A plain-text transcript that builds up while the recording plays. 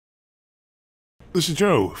This is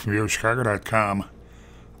Joe from YoChicago.com.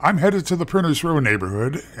 I'm headed to the Printers Row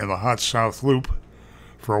neighborhood in the hot South Loop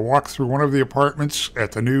for a walk through one of the apartments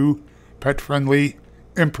at the new pet-friendly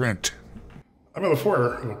Imprint. I'm in the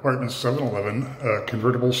foyer of apartment 711, a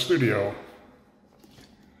convertible studio.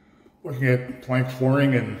 Looking at plank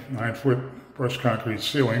flooring and 9-foot brushed concrete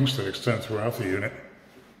ceilings that extend throughout the unit.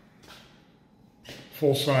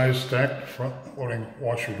 Full-size stacked front-loading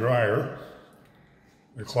washer-dryer.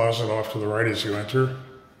 The closet off to the right as you enter,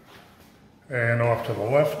 and off to the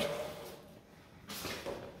left.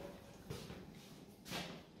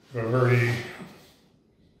 A very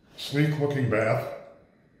sleek-looking bath.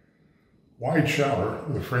 Wide shower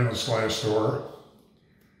with a frameless glass door.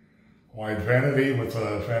 Wide vanity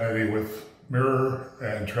with mirror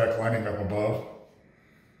and track lining up above.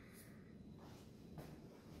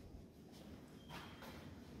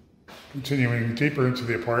 Continuing deeper into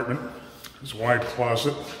the apartment, there's a wide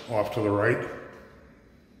closet off to the right.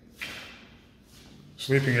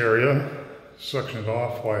 Sleeping area sectioned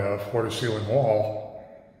off by a floor-to-ceiling wall.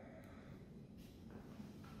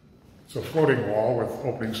 It's a floating wall with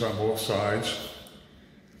openings on both sides.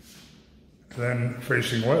 Then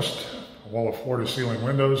facing west, a wall of floor-to-ceiling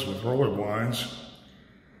windows with roller blinds.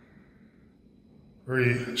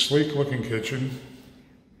 Very sleek-looking kitchen.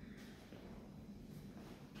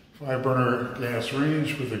 5-burner gas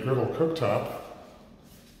range with a griddle cooktop.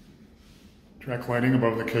 Track lighting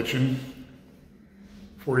above the kitchen.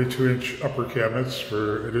 42-inch upper cabinets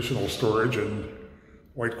for additional storage and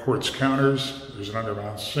white quartz counters. There's an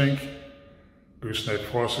undermount sink. Gooseneck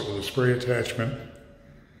faucet with a spray attachment.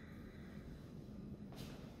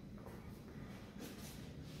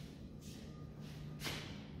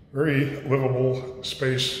 Very livable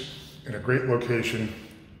space in a great location.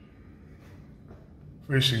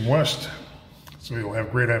 Facing west, so you'll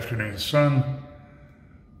have great afternoon sun.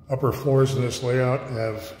 Upper floors in this layout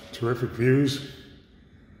have terrific views.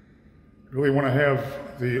 You really want to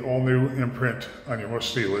have the all-new Imprint on your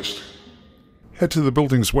must-see list. Head to the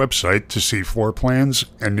building's website to see floor plans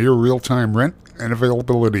and near real-time rent and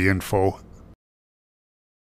availability info.